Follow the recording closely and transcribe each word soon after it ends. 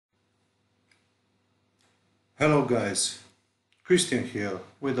Hello guys, Christian here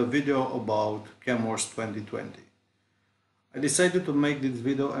with a video about CAMWorks 2020. I decided to make this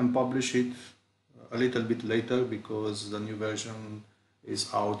video and publish it a little bit later because the new version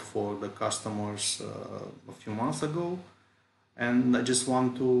is out for the customers a few months ago, and I just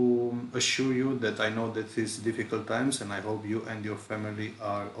want to assure you that I know that it's difficult times and I hope you and your family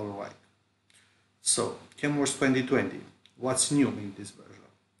are alright. So, CAMWorks 2020, what's new in this version?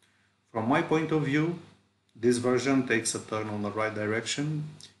 From my point of view, this version takes a turn on the right direction,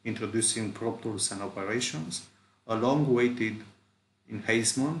 introducing prop tools and operations, a long-awaited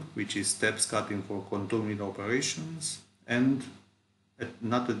enhancement, which is steps cutting for contour mill operations, and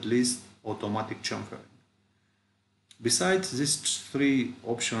not at least automatic chamfering. Besides these three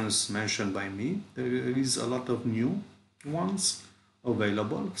options mentioned by me, there is a lot of new ones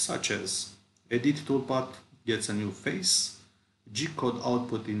available, such as Edit toolpath gets a new face, G-code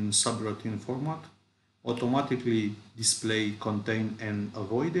output in subroutine format, automatically display contain and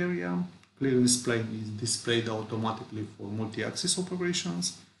avoid area, clearance plane is displayed automatically for multi-axis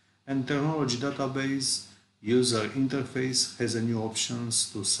operations, and technology database user interface has a new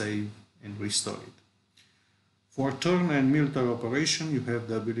options to save and restore it. For turn and mill turn operation, you have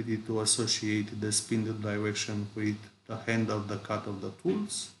the ability to associate the spindle direction with the hand of the cut of the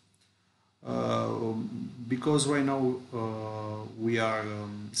tools. Because right now we are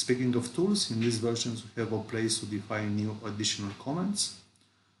speaking of tools, in these versions we have a place to define new additional comments.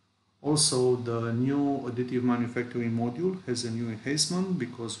 Also, the new additive manufacturing module has a new enhancement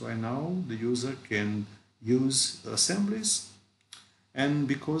because right now the user can use assemblies, and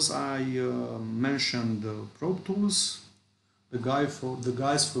because I mentioned probe tools, the guys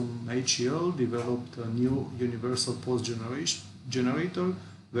from HEL developed a new universal post generator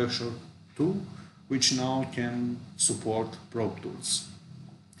version 2, which now can support probe tools.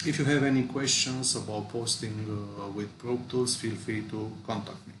 If you have any questions about posting with probe tools, feel free to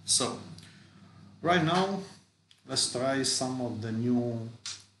contact me. So, right now, let's try some of the new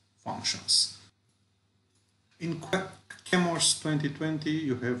functions. In CAMWorks 2020,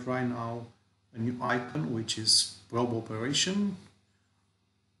 you have right now a new icon, which is probe operation.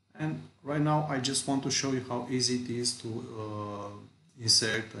 And right now, I just want to show you how easy it is to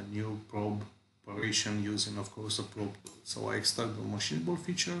insert a new probe operation using, of course, a probe tool. So I extract the machinable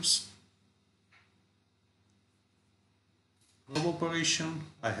features, probe operation.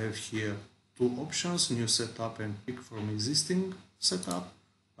 I have here two options, new setup and pick from existing setup.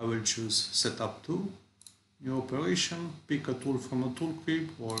 I will choose setup 2, new operation, pick a tool from a tool crib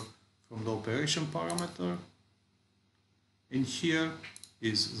or from the operation parameter. And here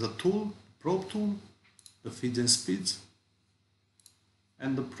is the tool, probe tool, the feeds and speeds,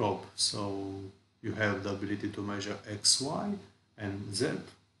 and the probe. So you have the ability to measure X, Y, and Z,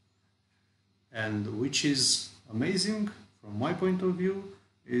 and which is amazing from my point of view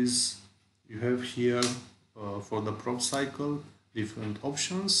is you have here for the probe cycle different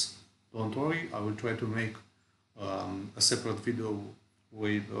options. Don't worry, I will try to make a separate video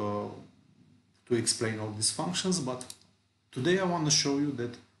with to explain all these functions, but today I want to show you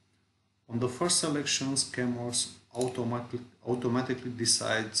that on the first selections, CAMWorks automatically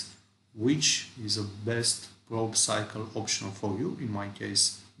decides which is the best probe cycle option for you. In my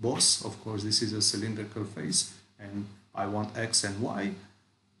case, boss. Of course, this is a cylindrical face and I want X and Y.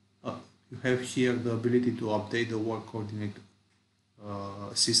 You have here the ability to update the work coordinate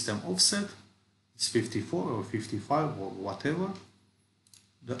system offset. It's 54 or 55 or whatever.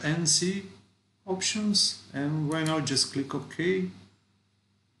 The NC options, and right now just click OK.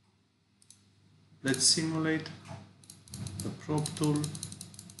 Let's simulate the probe tool,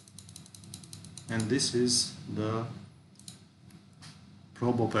 and this is the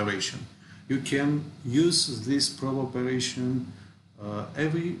probe operation. You can use this probe operation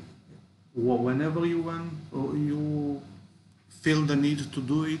whenever you want, or you feel the need to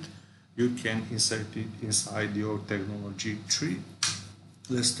do it. You can insert it inside your technology tree.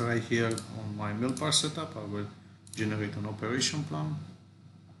 Let's try here on my mill part setup. I will generate an operation plan.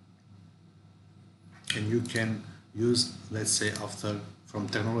 And you can use, let's say, after, from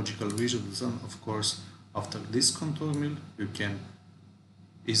technological reasons, of course, after this contour mill, you can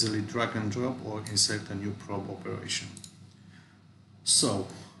easily drag and drop or insert a new probe operation. So,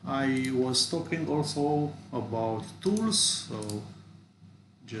 I was talking also about tools, so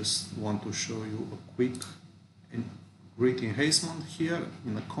just want to show you a quick and great enhancement here.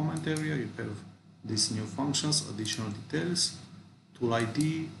 In the comment area, you have these new functions, additional details, tool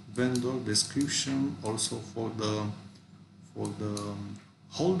ID, vendor description. Also for the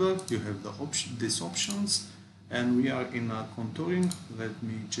holder, you have these options, and we are in a contouring. Let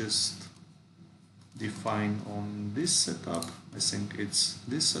me just define on this setup. I think it's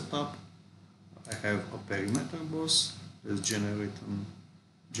this setup. I have a perimeter boss. Let's generate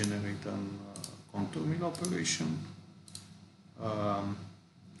an contour mill operation.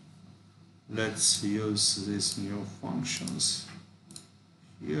 Let's use these new functions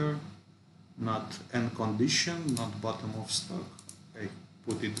here. Not end condition, not bottom of stock. I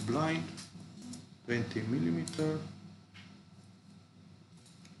put it blind, 20 millimeter.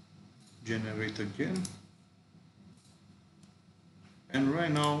 Generate again. And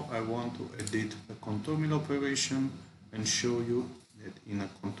right now I want to edit the contour mill operation and show you that in a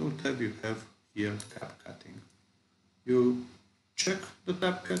contour tab you have here tab cutting. You check the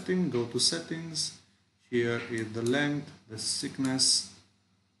tab cutting, go to settings. Here is the length, the thickness,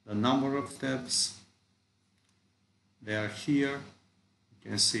 the number of tabs. They are here. You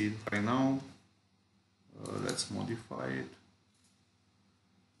can see it right now. Let's modify it.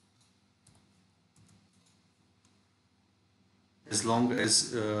 As long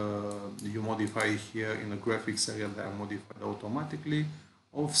as you modify here in the graphics area, they are modified automatically.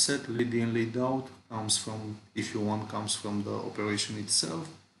 Offset, lead in, lead out comes from, if you want, comes from the operation itself.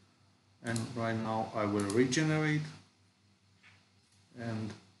 And right now I will regenerate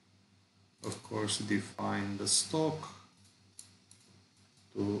and of course define the stock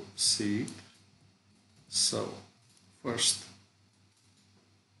to see it. So first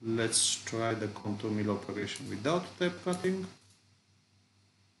let's try the contour mill operation without tab cutting.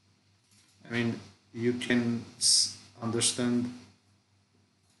 I mean, you can understand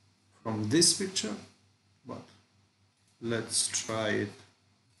from this picture, but let's try it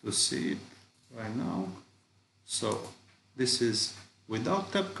to see it right now. So this is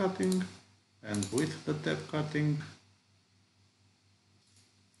without tab cutting, and with the tab cutting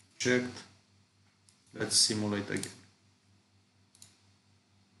checked. Let's simulate again.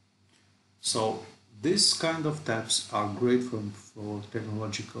 So this kind of tabs are great for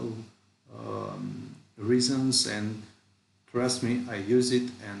technological reasons, and trust me, I use it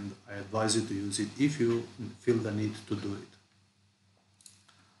and I advise you to use it if you feel the need to do it.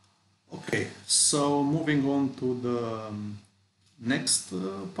 Okay, so moving on to the next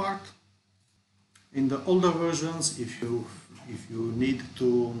part. In the older versions, if you need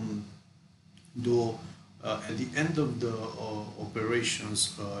to do at the end of the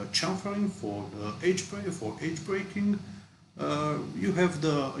operations chamfering for the edge breaking, you have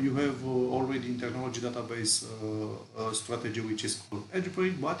already in technology database strategy which is called edge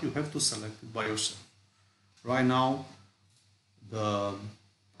break, but you have to select it by yourself. Right now, the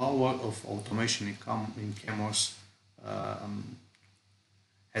power of automation in CAMWorks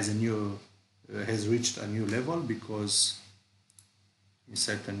has reached a new level, because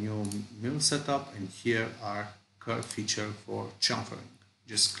inside a new mill setup, and here are curve feature for chamfering.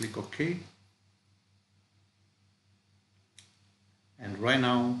 Just click OK. And right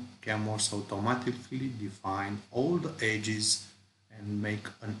now CAMWorks automatically define all the edges and make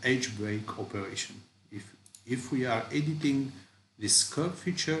an edge break operation. If we are editing this curve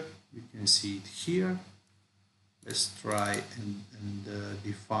feature, you can see it here. Let's try and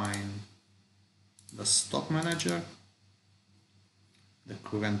define the stock manager, the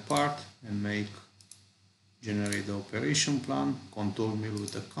current part, and generate the operation plan, contour mill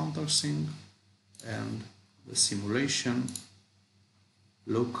with the countersink, and the simulation.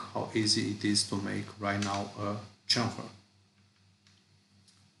 Look how easy it is to make right now a chamfer.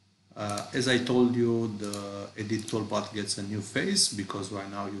 As I told you, the edit toolpath gets a new face, because right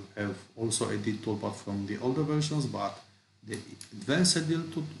now you have also edit toolpath from the older versions, but the advanced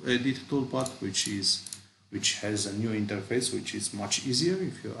edit toolpath, which has a new interface, which is much easier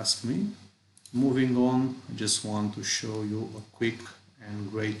if you ask me. Moving on, I just want to show you a quick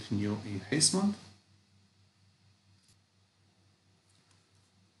and great new enhancement.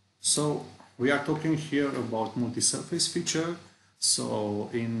 So we are talking here about multi-surface feature. So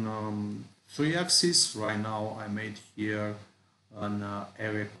in 3-axis, right now I made here an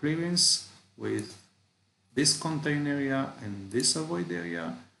area clearance with this contain area and this avoid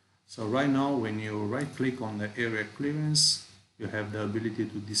area. So right now, when you right click on the area clearance, you have the ability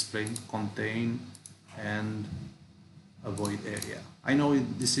to display contain and avoid area. I know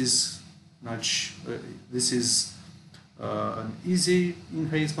this is an easy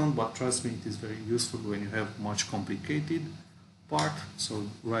enhancement, but trust me, it is very useful when you have much complicated part. So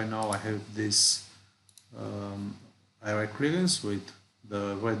right now I have this area clearance with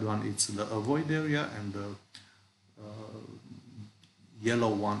the red one, it's the avoid area, and the yellow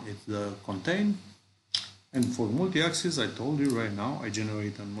one is the contain. And for multi-axis, I told you right now I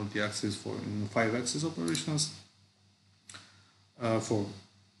generate a multi-axis for in 5-axis operations. For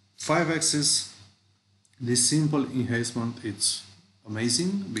 5-axis, This simple enhancement, it's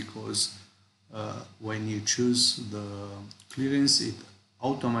amazing because when you choose the clearance, it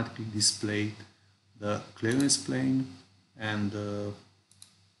automatically displays the clearance plane, and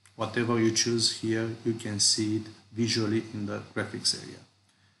whatever you choose here, you can see it visually in the graphics area.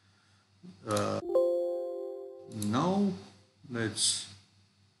 Now let's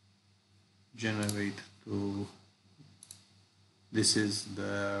generate to, this is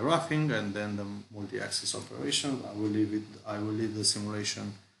the roughing and then the multi-axis operation. I will leave the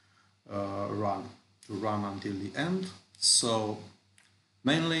simulation run until the end. So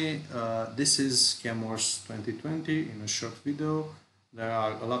mainly this is CAMWorks 2020 in a short video. There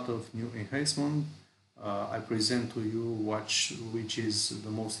are a lot of new enhancements. I present to you which is the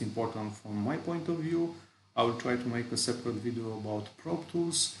most important from my point of view. I will try to make a separate video about probe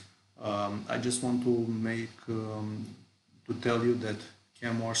tools. I just want to tell you that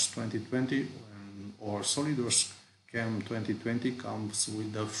CAMWorks 2020 or SolidWorks Cam 2020 comes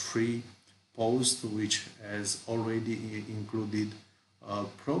with a free post which has already included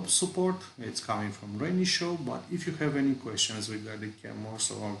probe support. It's coming from Rainy Show, but if you have any questions regarding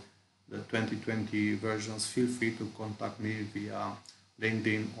CAMWorks or the 2020 versions, feel free to contact me via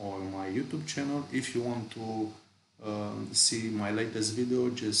LinkedIn or my YouTube channel. If you want to see my latest video,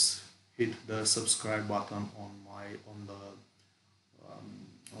 just hit the subscribe button on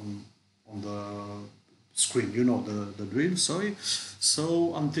the screen. You know the drill. Sorry.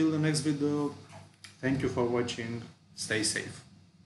 So until the next video, thank you for watching. Stay safe.